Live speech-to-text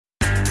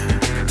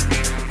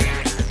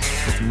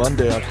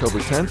Monday, October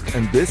 10th,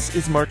 and this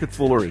is Market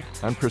Foolery.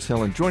 I'm Chris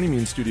Hill, and joining me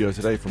in studio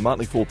today from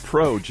Motley Fool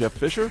Pro, Jeff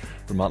Fisher,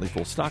 from Motley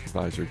Fool Stock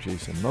Advisor,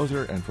 Jason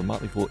Moser, and from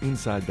Motley Fool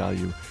Inside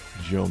Value,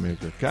 Joe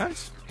Magritte.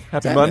 Guys,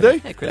 happy Monday.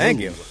 Hey, Chris.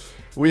 Thank you.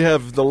 We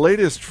have the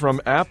latest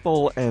from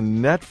Apple and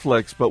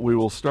Netflix, but we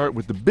will start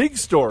with the big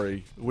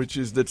story, which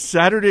is that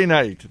Saturday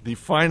night, the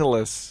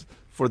finalists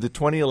for the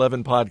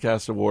 2011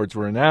 Podcast Awards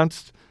were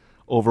announced.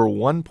 Over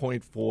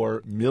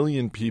 1.4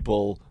 million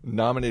people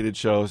nominated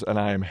shows, and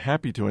I am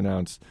happy to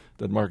announce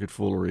that Market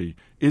Foolery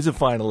is a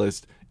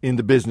finalist in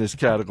the business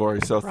category.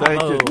 So thank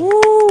you.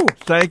 Woo!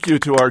 Thank you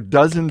to our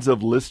dozens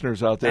of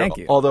listeners out there. Thank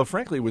you. Although,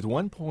 frankly, with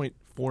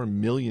 1.4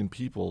 million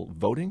people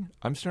voting,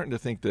 I'm starting to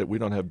think that we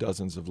don't have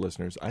dozens of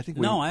listeners. I think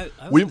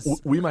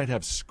we might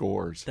have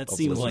scores. That of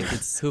seems listeners. like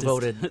it's Who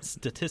voted?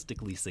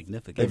 statistically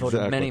significant. They voted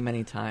Exactly. many,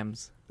 many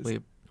times.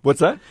 What's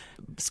that?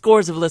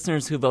 Scores of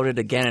listeners who voted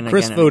again and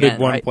Chris again voted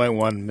and again,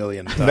 1.1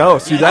 million times. No,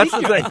 see, that's the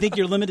I thing. think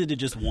you're limited to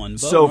just one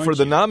vote. So aren't for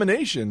the you?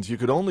 nominations, you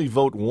could only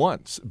vote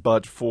once,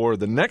 but for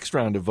the next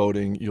round of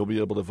voting, you'll be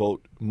able to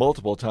vote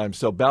multiple times.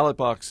 So ballot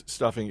box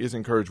stuffing is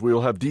encouraged. We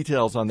will have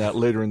details on that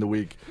later in the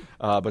week.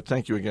 But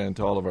thank you again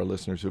to all of our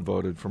listeners who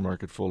voted for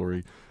Market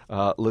Foolery.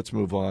 Let's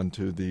move on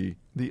to the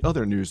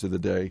other news of the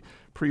day.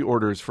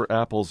 Pre-orders for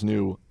Apple's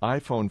new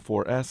iPhone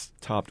 4S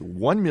topped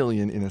 1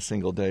 million in a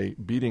single day,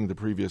 beating the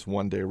previous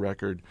one-day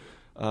record.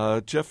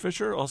 Jeff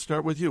Fisher, I'll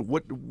start with you.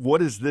 What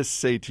does this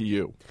say to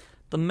you?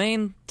 The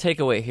main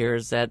takeaway here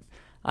is that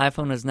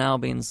iPhone is now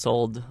being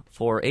sold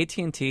for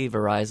AT&T,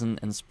 Verizon,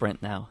 and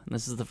Sprint now. And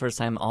this is the first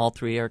time all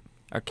three are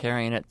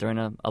carrying it during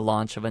a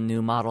launch of a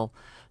new model.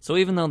 So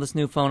even though this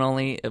new phone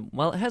it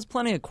has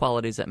plenty of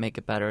qualities that make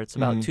it better. It's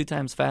about 2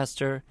 times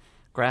faster.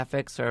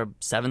 Graphics are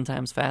 7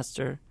 times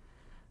faster.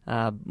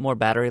 More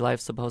battery life,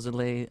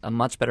 supposedly. A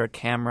much better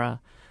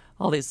camera.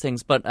 All these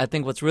things. But I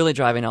think what's really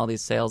driving all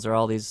these sales are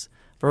all these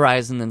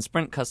Verizon and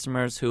Sprint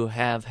customers who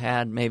have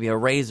had maybe a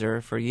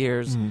Razr for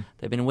years.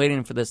 They've been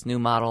waiting for this new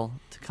model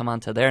to come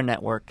onto their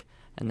network,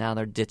 and now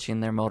they're ditching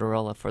their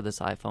Motorola for this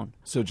iPhone.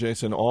 So,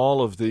 Jason,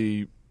 all of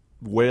the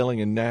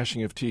wailing and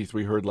gnashing of teeth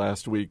we heard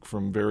last week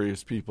from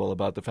various people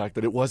about the fact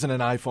that it wasn't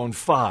an iPhone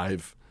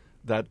 5,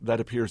 that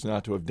appears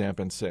not to have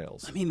dampened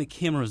sales. I mean, the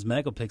camera's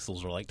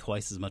megapixels are like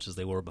twice as much as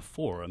they were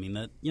before. I mean,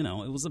 it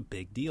was a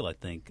big deal, I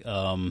think.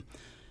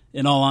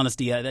 In all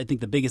honesty, I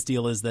think the biggest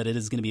deal is that it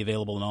is going to be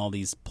available in all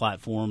these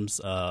platforms,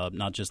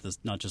 not just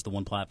the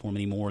one platform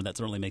anymore. That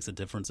certainly makes a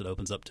difference. It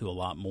opens up to a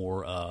lot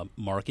more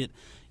market.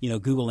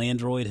 Google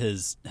Android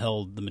has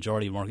held the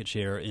majority of market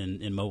share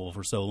in mobile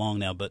for so long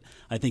now, but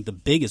I think the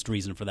biggest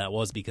reason for that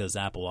was because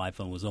Apple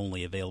iPhone was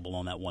only available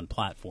on that one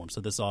platform.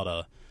 So this ought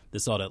to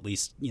at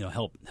least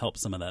help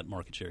some of that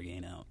market share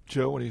gain out.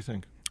 Joe, what do you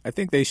think? I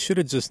think they should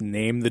have just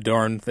named the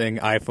darn thing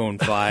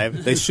iPhone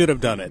 5. They should have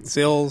done it.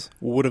 Sales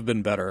would have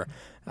been better.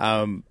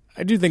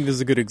 I do think this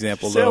is a good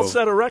example, though. Sales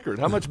set a record.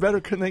 How much better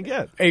can they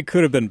get? It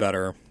could have been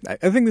better. I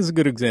think this is a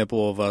good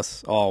example of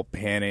us all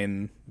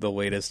panning the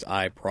latest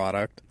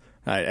product.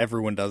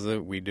 Everyone does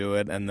it. We do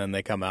it. And then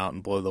they come out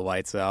and blow the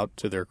lights out,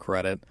 to their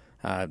credit.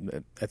 I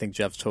think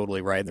Jeff's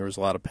totally right. There was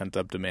a lot of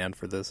pent-up demand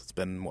for this. It's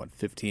been,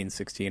 15,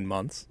 16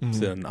 months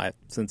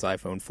since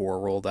iPhone 4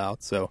 rolled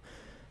out. So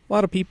a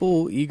lot of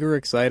people eager,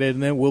 excited,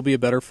 and it will be a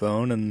better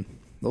phone, and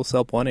they'll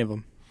sell plenty of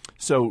them.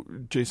 So,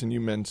 Jason, you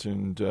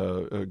mentioned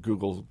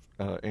Google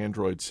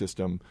Android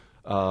system.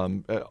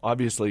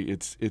 Obviously,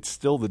 it's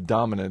still the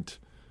dominant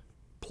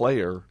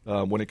player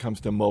when it comes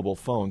to mobile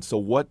phones. So,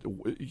 what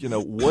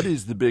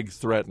is the big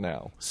threat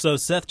now? So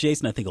Seth,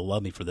 Jason, I think will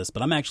love me for this,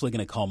 but I'm actually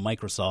going to call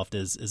Microsoft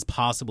as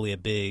possibly a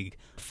big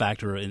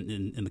factor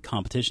in the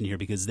competition here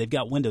because they've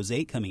got Windows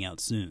 8 coming out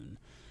soon.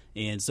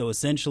 And so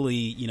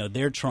essentially,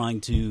 they're trying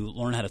to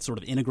learn how to sort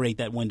of integrate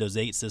that Windows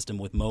 8 system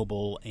with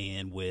mobile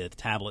and with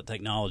tablet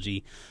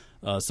technology.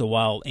 So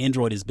while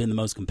Android has been the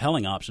most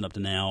compelling option up to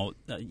now,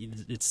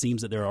 it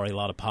seems that there are a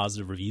lot of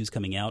positive reviews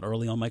coming out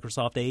early on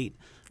Microsoft 8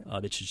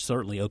 that should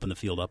certainly open the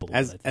field up a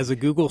little bit. As a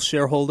Google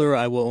shareholder,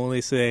 I will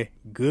only say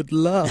good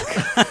luck.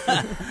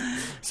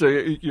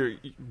 So,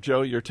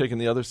 Joe, you're taking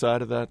the other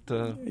side of that?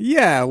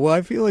 Yeah, well,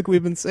 I feel like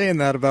we've been saying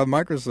that about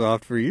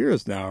Microsoft for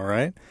years now,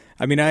 right?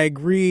 I mean, I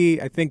agree.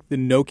 I think the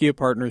Nokia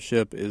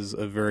partnership is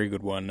a very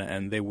good one,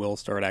 and they will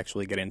start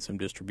actually getting some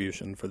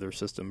distribution for their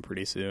system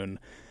pretty soon.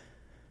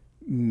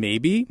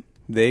 Maybe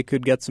they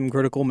could get some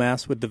critical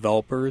mass with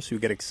developers who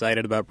get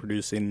excited about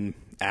producing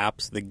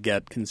apps that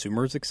get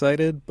consumers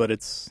excited, but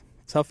it's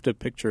tough to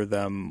picture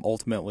them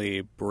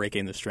ultimately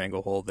breaking the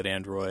stranglehold that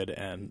Android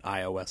and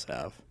iOS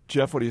have.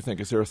 Jeff, what do you think?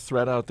 Is there a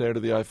threat out there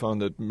to the iPhone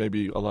that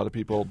maybe a lot of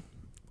people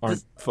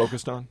aren't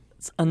focused on?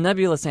 It's a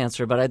nebulous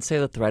answer, but I'd say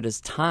the threat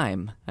is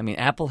time. I mean,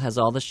 Apple has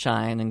all the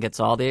shine and gets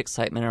all the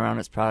excitement around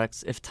its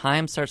products. If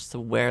time starts to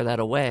wear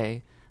that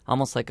away,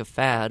 almost like a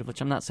fad,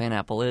 which I'm not saying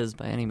Apple is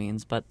by any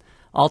means, but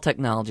all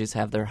technologies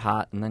have their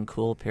hot and then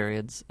cool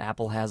periods.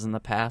 Apple has in the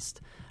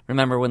past.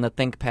 Remember when the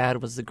ThinkPad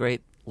was the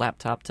great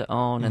laptop to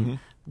own and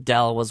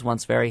Dell was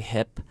once very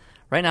hip.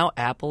 Right now,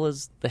 Apple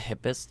is the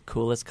hippest,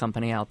 coolest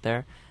company out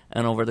there.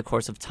 And over the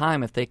course of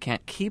time, if they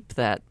can't keep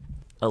that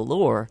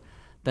allure,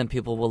 then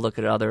people will look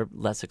at other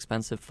less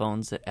expensive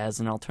phones as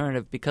an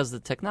alternative because the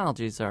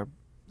technologies are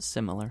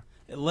similar.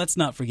 Let's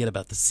not forget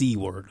about the C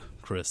word,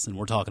 Chris, and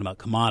we're talking about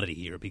commodity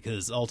here,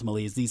 because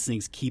ultimately as these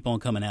things keep on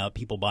coming out,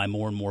 people buy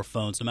more and more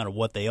phones, no matter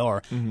what they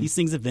are. These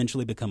things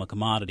eventually become a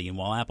commodity, and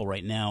while Apple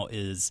right now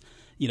is,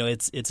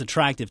 it's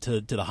attractive to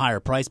the higher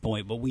price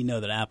point, but we know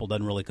that Apple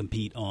doesn't really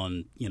compete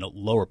on,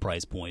 lower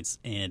price points.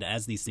 And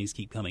as these things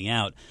keep coming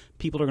out,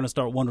 people are going to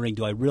start wondering,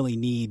 do I really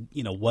need,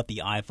 what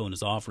the iPhone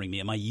is offering me?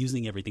 Am I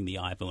using everything the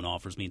iPhone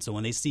offers me? And so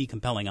when they see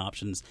compelling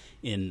options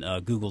in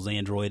Google's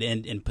Android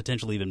and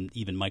potentially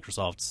even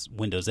Microsoft's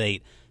Windows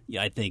 8,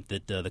 I think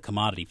that the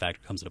commodity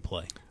factor comes into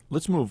play.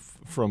 Let's move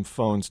from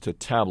phones to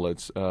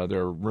tablets.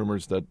 There are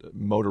rumors that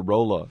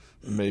Motorola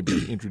may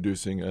be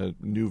introducing a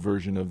new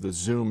version of the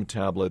Zoom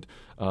tablet.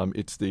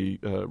 It's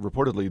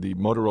reportedly the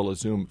Motorola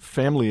Zoom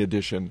Family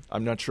Edition.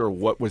 I'm not sure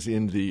what was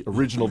in the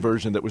original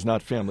version that was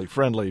not family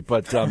friendly,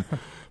 but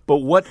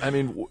what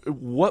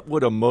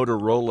would a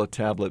Motorola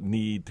tablet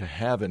need to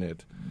have in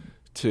it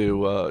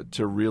to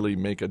really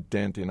make a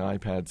dent in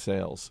iPad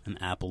sales? An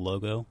Apple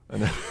logo.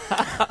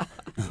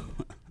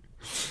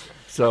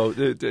 So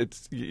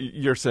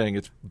you're saying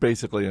it's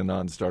basically a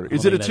non-starter.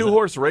 Is it a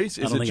two-horse race?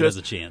 I don't think there's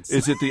a chance.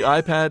 Is it the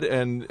iPad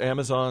and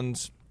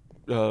Amazon's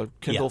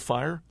Kindle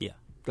Fire? Yeah,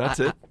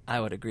 that's it.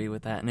 I would agree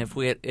with that. And if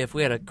we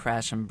had a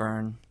crash and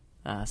burn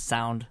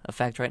sound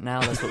effect right now,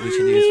 that's what we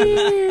should use for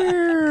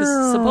this.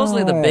 Because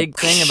supposedly the big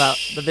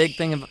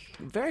thing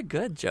very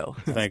good, Joe.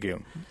 Thank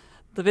you.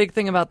 The big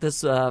thing about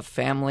this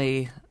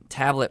family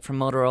tablet from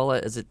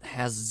Motorola is it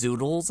has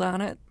Zoodles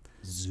on it.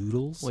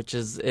 Zoodles? Which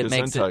is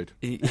makes it.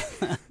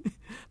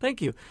 Thank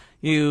you.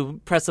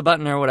 You press a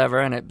button or whatever,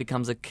 and it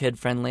becomes a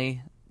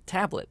kid-friendly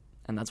tablet,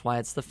 and that's why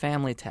it's the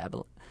family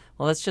tablet.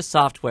 Well, that's just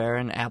software,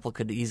 and Apple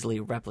could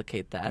easily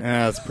replicate that.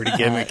 Yeah, that's pretty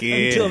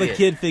gimmicky. Until the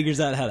kid figures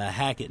out how to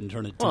hack it and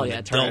turn it to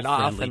an turn it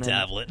off adult-friendly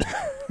tablet.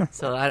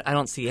 So I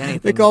don't see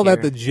anything. They call here.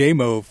 that the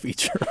JMO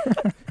feature.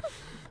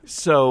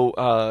 So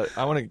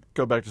I want to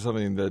go back to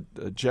something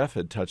that Jeff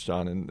had touched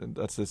on, and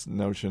that's this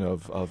notion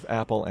of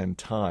Apple and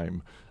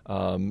time.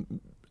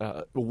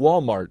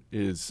 Walmart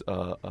is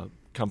a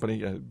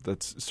company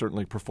that's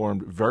certainly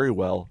performed very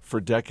well for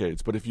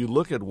decades. But if you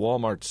look at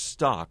Walmart's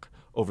stock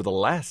over the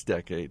last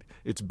decade,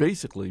 it's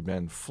basically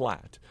been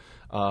flat.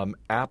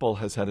 Apple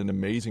has had an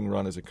amazing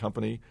run as a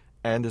company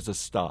and as a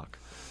stock.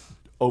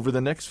 Over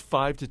the next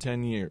 5 to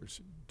 10 years,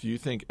 do you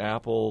think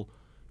Apple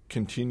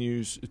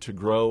continues to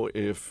grow,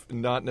 if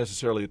not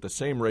necessarily at the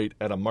same rate,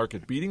 at a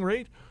market-beating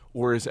rate?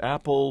 Or is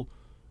Apple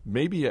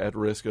maybe at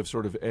risk of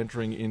sort of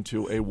entering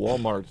into a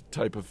Walmart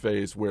type of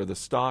phase where the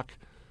stock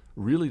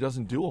really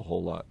doesn't do a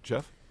whole lot?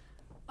 Jeff?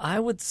 I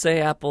would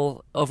say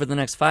Apple, over the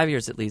next 5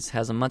 years at least,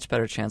 has a much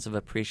better chance of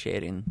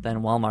appreciating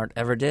than Walmart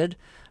ever did.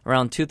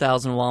 Around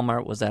 2000,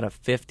 Walmart was at a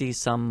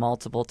 50-some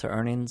multiple to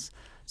earnings.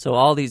 So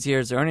all these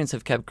years, the earnings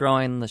have kept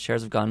growing, the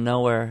shares have gone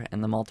nowhere,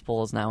 and the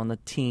multiple is now in the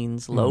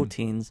teens, low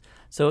teens.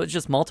 So it's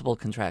just multiple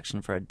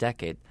contraction for a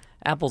decade.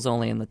 Apple's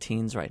only in the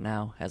teens right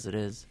now, as it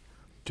is.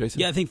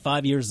 Jason? Yeah, I think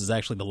 5 years is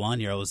actually the line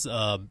here. I was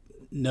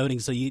noting,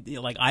 so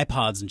like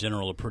iPods in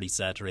general are pretty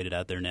saturated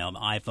out there now. The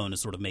iPhone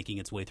is sort of making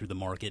its way through the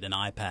market, and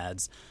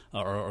iPads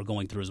are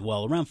going through as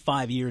well. Around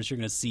 5 years, you're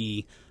going to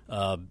see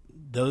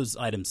those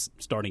items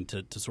starting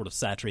to sort of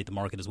saturate the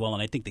market as well.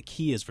 And I think the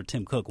key is for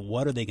Tim Cook,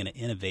 what are they going to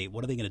innovate?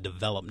 What are they going to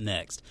develop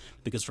next?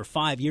 Because for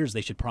 5 years,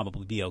 they should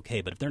probably be okay.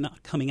 But if they're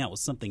not coming out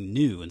with something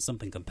new and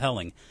something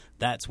compelling,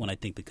 that's when I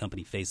think the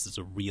company faces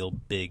a real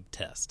big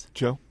test.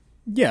 Joe?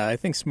 Yeah, I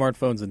think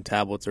smartphones and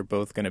tablets are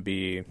both going to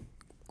be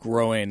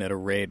growing at a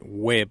rate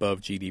way above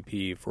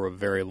GDP for a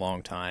very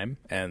long time,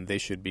 and they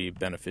should be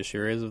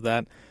beneficiaries of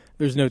that.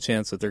 There's no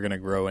chance that they're going to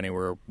grow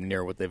anywhere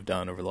near what they've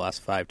done over the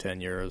last 5-10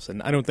 years,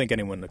 and I don't think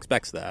anyone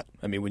expects that.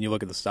 I mean, when you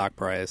look at the stock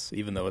price,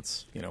 even though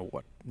it's,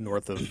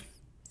 north of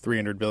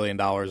 $300 billion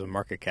of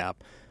market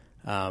cap,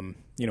 when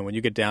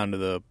you get down to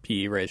the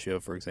PE ratio,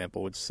 for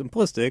example, it's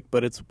simplistic,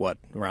 but it's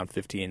around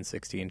 15,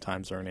 16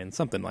 times earnings,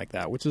 something like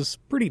that, which is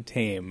pretty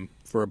tame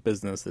for a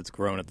business that's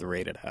grown at the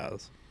rate it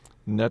has.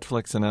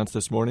 Netflix announced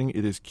this morning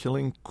it is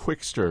killing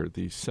Quickster,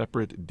 the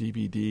separate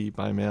DVD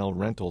by mail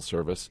rental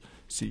service.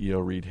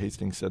 CEO Reed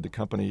Hastings said the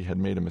company had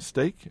made a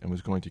mistake and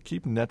was going to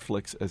keep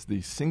Netflix as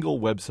the single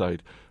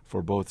website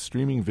for both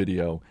streaming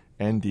video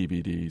and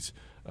DVDs.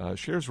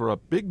 Shares were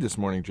up big this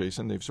morning,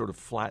 Jason. They've sort of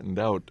flattened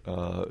out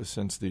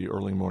since the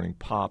early morning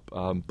pop.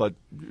 But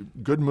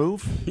good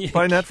move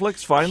by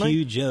Netflix, finally.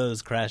 Cue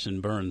Joe's crash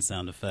and burn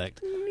sound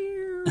effect.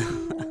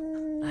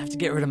 I have to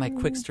get rid of my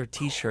Quickster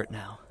T-shirt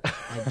now.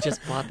 I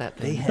just bought that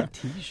thing. They had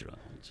T-shirts.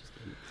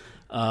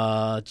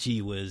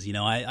 Gee whiz.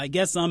 I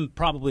guess I'm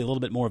probably a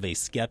little bit more of a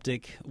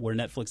skeptic where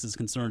Netflix is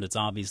concerned. It's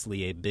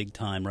obviously a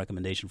big-time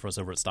recommendation for us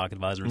over at Stock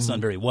Advisor. It's done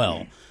very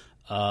well.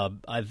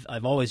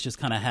 I've always just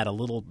kind of had a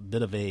little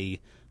bit of a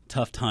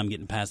tough time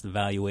getting past the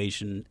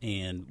valuation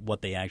and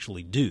what they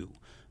actually do.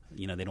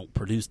 They don't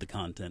produce the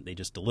content; they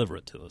just deliver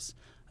it to us.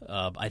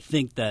 I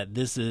think that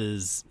this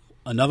is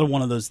another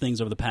one of those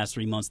things over the past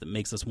 3 months that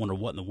makes us wonder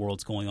what in the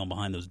world's going on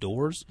behind those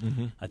doors.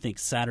 I think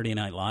Saturday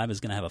Night Live is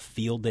going to have a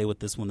field day with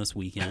this one this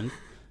weekend.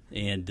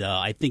 And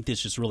I think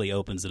this just really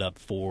opens it up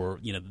for,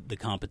 the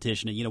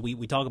competition. And,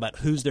 we talk about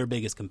who's their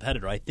biggest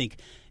competitor. I think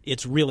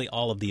it's really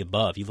all of the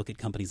above. You look at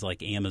companies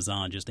like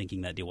Amazon just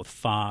inking that deal with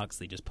Fox.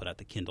 They just put out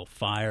the Kindle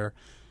Fire.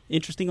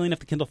 Interestingly enough,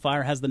 the Kindle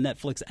Fire has the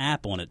Netflix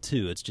app on it,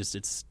 too.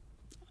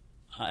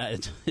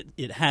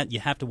 You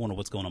have to wonder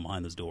what's going on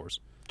behind those doors.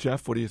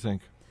 Jeff, what do you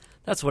think?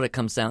 That's what it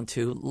comes down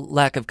to,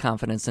 lack of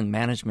confidence in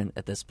management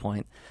at this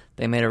point.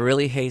 They made a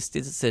really hasty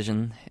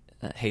decision,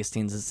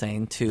 Hastings is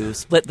saying, to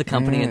split the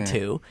company in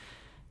two.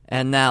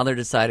 And now they're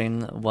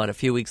deciding, a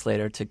few weeks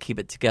later to keep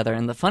it together.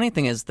 And the funny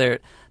thing is they're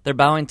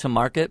bowing to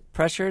market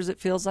pressures,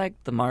 it feels like.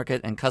 The market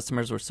and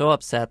customers were so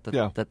upset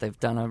that they've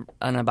done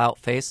an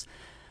about-face.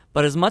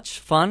 But as much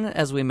fun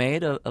as we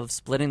made of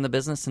splitting the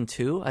business in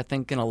two, I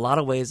think in a lot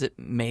of ways it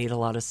made a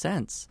lot of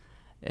sense.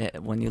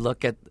 When you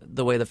look at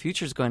the way the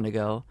future is going to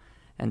go,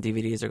 and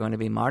DVDs are going to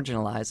be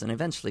marginalized and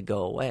eventually go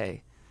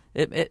away,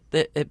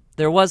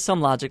 there was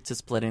some logic to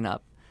splitting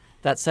up.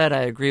 That said,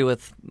 I agree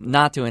with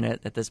not doing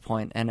it at this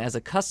point. And as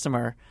a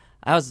customer,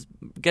 I was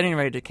getting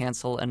ready to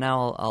cancel, and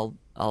now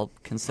I'll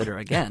consider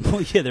again.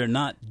 Well, yeah, they're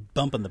not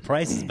bumping the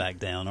prices back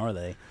down, are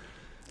they?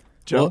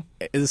 Joe?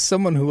 Well, as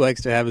someone who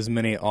likes to have as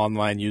many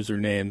online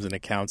usernames and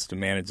accounts to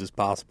manage as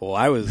possible,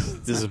 I was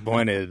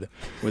disappointed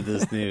with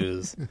this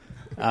news.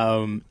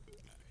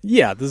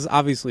 Yeah, this is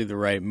obviously the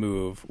right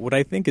move. What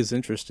I think is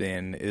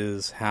interesting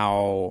is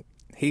how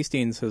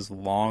Hastings has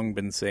long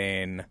been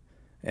saying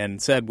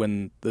and said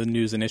when the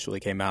news initially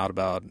came out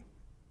about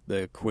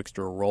the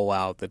Quickster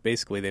rollout that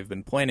basically they've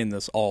been planning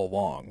this all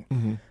along.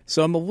 Mm-hmm.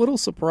 So I'm a little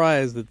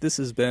surprised that this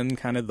has been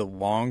kind of the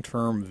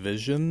long-term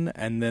vision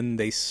and then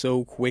they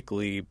so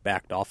quickly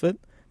backed off it.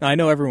 Now, I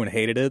know everyone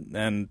hated it,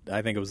 and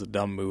I think it was a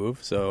dumb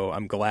move, so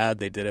I'm glad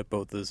they did it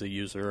both as a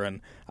user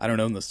and I don't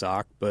own the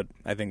stock, but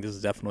I think this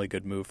is definitely a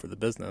good move for the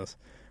business.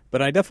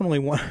 But I definitely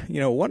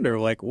wonder,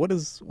 what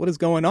is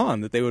going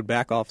on that they would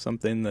back off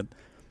something that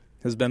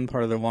has been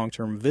part of their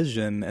long-term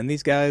vision, and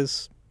these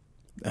guys,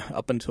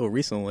 up until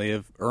recently,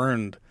 have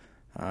earned,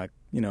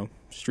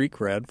 street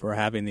cred for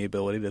having the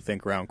ability to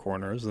think around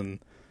corners, and,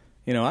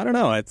 I don't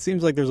know, it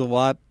seems like there's a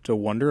lot to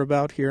wonder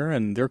about here,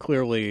 and they're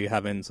clearly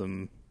having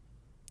some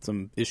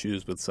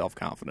issues with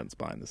self-confidence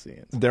behind the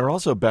scenes. They're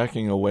also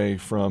backing away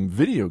from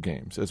video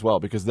games as well,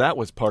 because that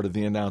was part of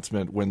the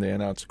announcement when they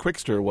announced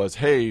Quickster was,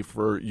 hey,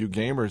 for you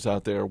gamers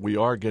out there, we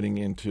are getting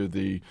into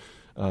the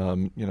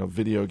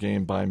video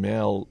game by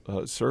mail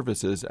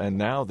services, and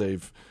now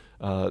they've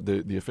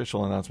the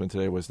official announcement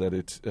today was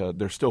that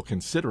they're still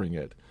considering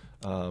it.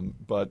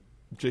 But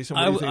Jason,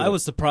 what do you think? I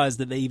was surprised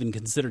that they even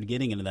considered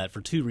getting into that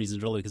for two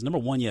reasons, really. Because number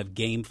one, you have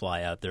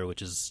GameFly out there,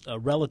 which is a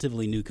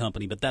relatively new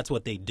company, but that's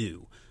what they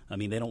do. I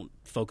mean, they don't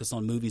focus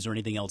on movies or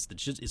anything else.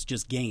 It's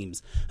just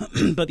games.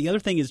 But the other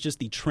thing is just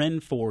the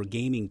trend for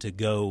gaming to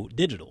go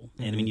digital.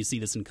 Mm-hmm. And I mean, you see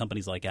this in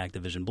companies like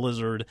Activision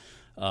Blizzard,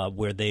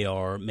 where they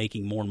are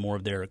making more and more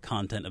of their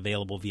content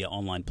available via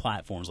online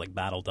platforms like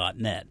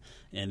Battle.net.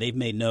 And they've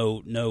made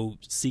no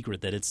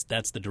secret that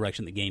that's the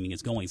direction that gaming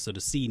is going. So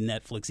to see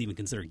Netflix even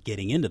consider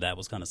getting into that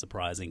was kind of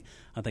surprising.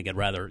 I think I'd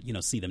rather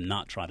see them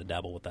not try to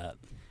dabble with that.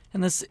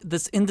 And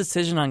this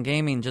indecision on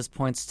gaming just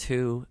points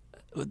to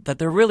that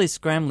they're really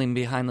scrambling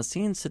behind the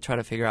scenes to try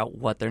to figure out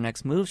what their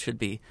next move should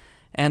be.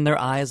 And their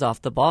eye is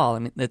off the ball. I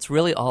mean, it's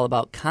really all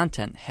about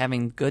content,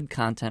 having good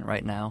content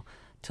right now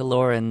to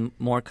lure in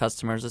more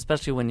customers,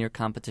 especially when your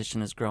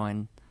competition is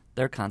growing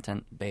their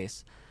content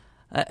base.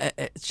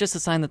 It's just a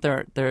sign that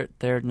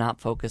they're not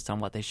focused on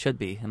what they should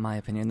be, in my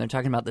opinion. They're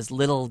talking about this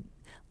little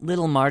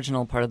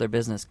marginal part of their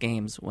business,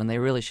 games, when they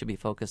really should be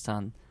focused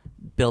on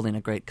building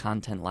a great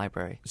content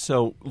library.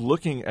 So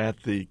looking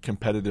at the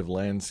competitive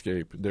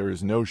landscape, there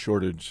is no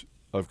shortage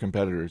of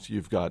competitors.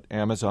 You've got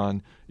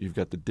Amazon, you've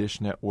got the Dish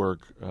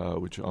Network,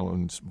 which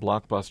owns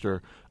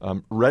Blockbuster,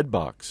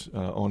 Redbox,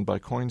 owned by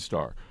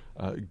Coinstar,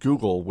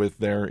 Google with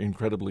their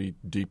incredibly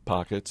deep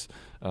pockets.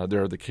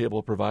 There are the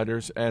cable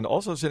providers, and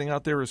also sitting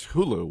out there is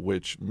Hulu,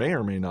 which may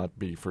or may not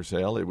be for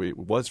sale. It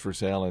was for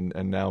sale,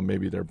 and now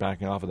maybe they're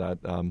backing off of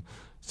that.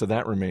 So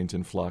that remains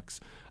in flux.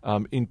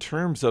 In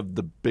terms of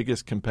the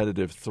biggest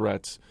competitive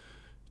threats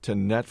to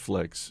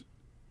Netflix,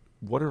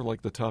 what are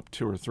like the top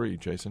two or three,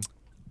 Jason?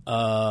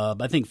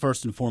 I think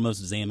first and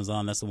foremost is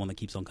Amazon. That's the one that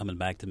keeps on coming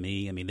back to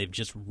me. I mean, they've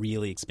just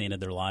really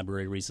expanded their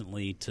library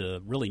recently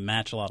to really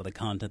match a lot of the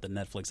content that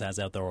Netflix has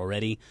out there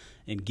already.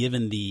 And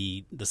given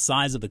the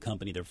size of the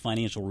company, their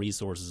financial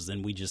resources,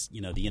 and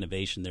the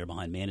innovation there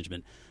behind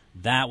management,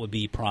 that would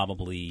be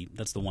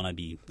that's the one I'd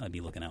be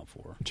looking out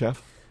for.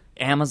 Jeff?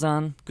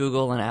 Amazon,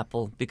 Google, and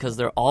Apple, because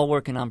they're all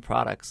working on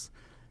products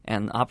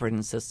and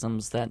operating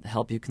systems that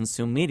help you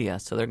consume media.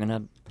 So they're going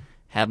to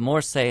have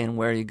more say in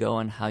where you go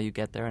and how you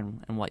get there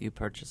and what you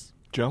purchase.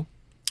 Joe?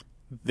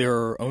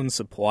 Their own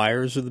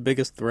suppliers are the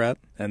biggest threat,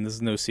 and this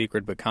is no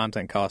secret, but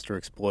content costs are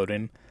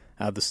exploding.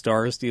 The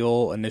Stars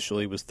deal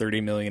initially was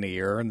 $30 million a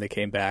year, and they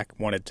came back,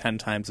 wanted 10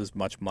 times as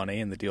much money,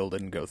 and the deal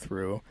didn't go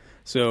through.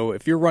 So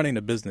if you're running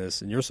a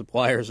business and your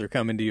suppliers are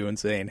coming to you and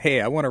saying,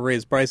 "Hey, I want to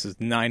raise prices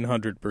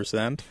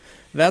 900%,"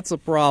 that's a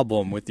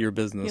problem with your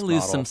business You model.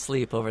 lose some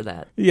sleep over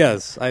that.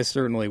 Yes, I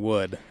certainly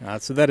would.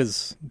 So that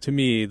is, to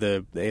me,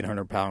 the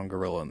 800-pound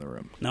gorilla in the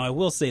room. Now, I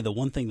will say the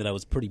one thing that I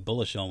was pretty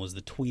bullish on was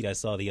the tweet I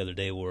saw the other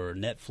day where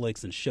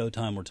Netflix and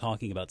Showtime were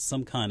talking about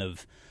some kind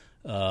of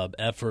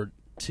effort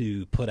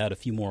to put out a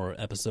few more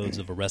episodes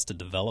of Arrested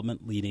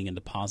Development leading into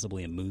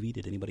possibly a movie.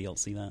 Did anybody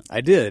else see that?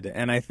 I did,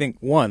 and I think,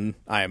 one,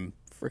 I'm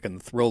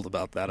freaking thrilled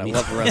about that. I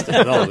love Arrested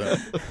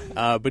Development.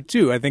 But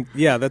two, I think,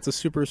 that's a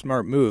super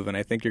smart move, and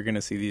I think you're going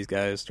to see these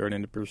guys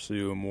starting to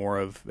pursue more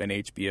of an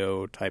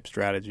HBO-type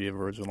strategy of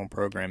original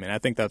programming. I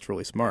think that's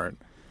really smart.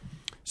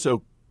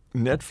 So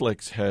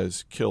Netflix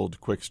has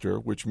killed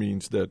Quickster, which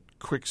means that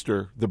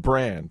Quickster, the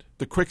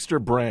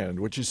Quickster brand,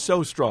 which is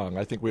so strong,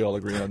 I think we all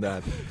agree on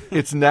that,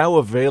 it's now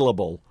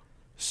available.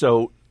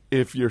 So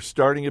if you're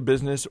starting a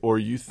business or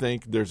you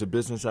think there's a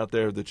business out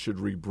there that should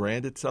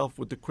rebrand itself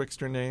with the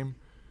Quickster name,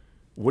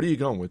 what are you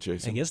going with,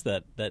 Jason? I guess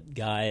that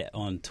guy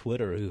on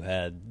Twitter who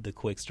had the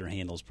Quickster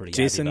handle's pretty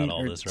Jason, happy about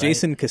all this, right?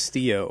 Jason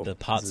Castillo. The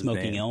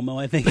pot-smoking Elmo,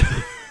 I think.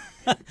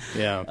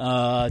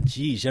 Yeah.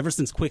 Geez, ever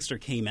since Quickster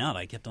came out,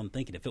 I kept on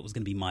thinking if it was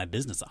going to be my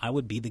business, I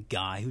would be the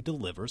guy who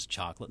delivers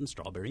chocolate and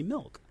strawberry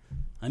milk.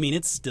 I mean,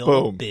 it's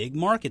still a big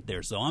market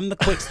there, so I'm the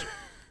Quickster.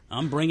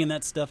 I'm bringing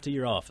that stuff to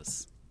your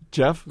office.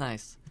 Jeff?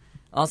 Nice.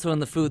 Also in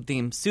the food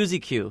theme, Suzy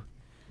Q.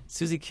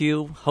 Suzy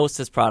Q,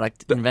 Hostess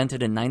product,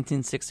 invented in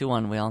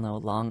 1961. We all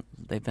know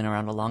they've been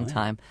around a long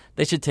time.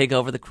 They should take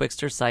over the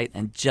Quickster site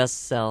and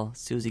just sell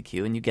Suzy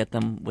Q, and you get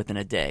them within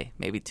a day,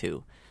 maybe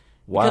two.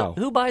 Wow.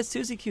 Because who buys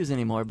Suzy Q's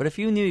anymore? But if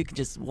you knew you could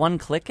just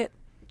one-click it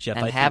Jeff,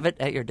 and have it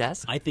at your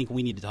desk. I think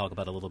we need to talk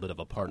about a little bit of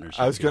a partnership.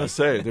 I was going to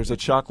say, there's a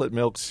chocolate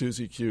milk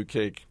Suzy Q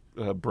cake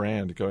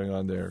brand going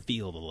on there.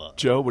 Feel the love.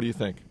 Joe, what do you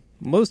think?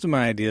 Most of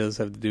my ideas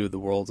have to do with the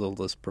world's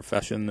oldest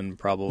profession and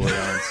probably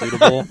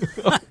unsuitable.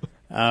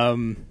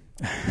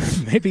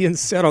 Maybe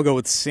instead I'll go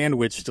with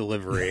sandwich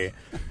delivery.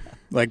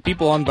 Like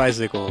people on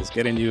bicycles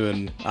getting you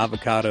an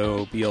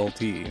avocado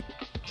BLT.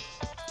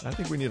 I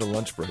think we need a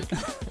lunch break.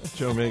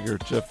 Joe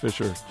Mager, Jeff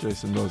Fisher,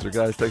 Jason Moser.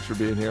 Guys, thanks for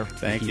being here.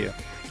 Thank you.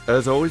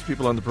 As always,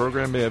 people on the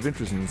program may have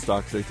interest in the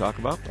stocks they talk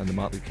about, and the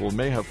Motley Fool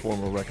may have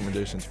formal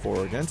recommendations for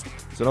or against,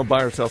 so don't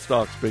buy or sell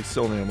stocks based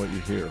solely on what you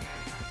hear.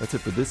 That's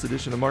it for this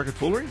edition of Market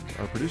Foolery.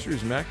 Our producer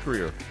is Matt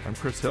Greer. I'm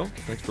Chris Hill.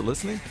 Thanks for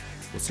listening.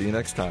 We'll see you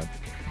next time.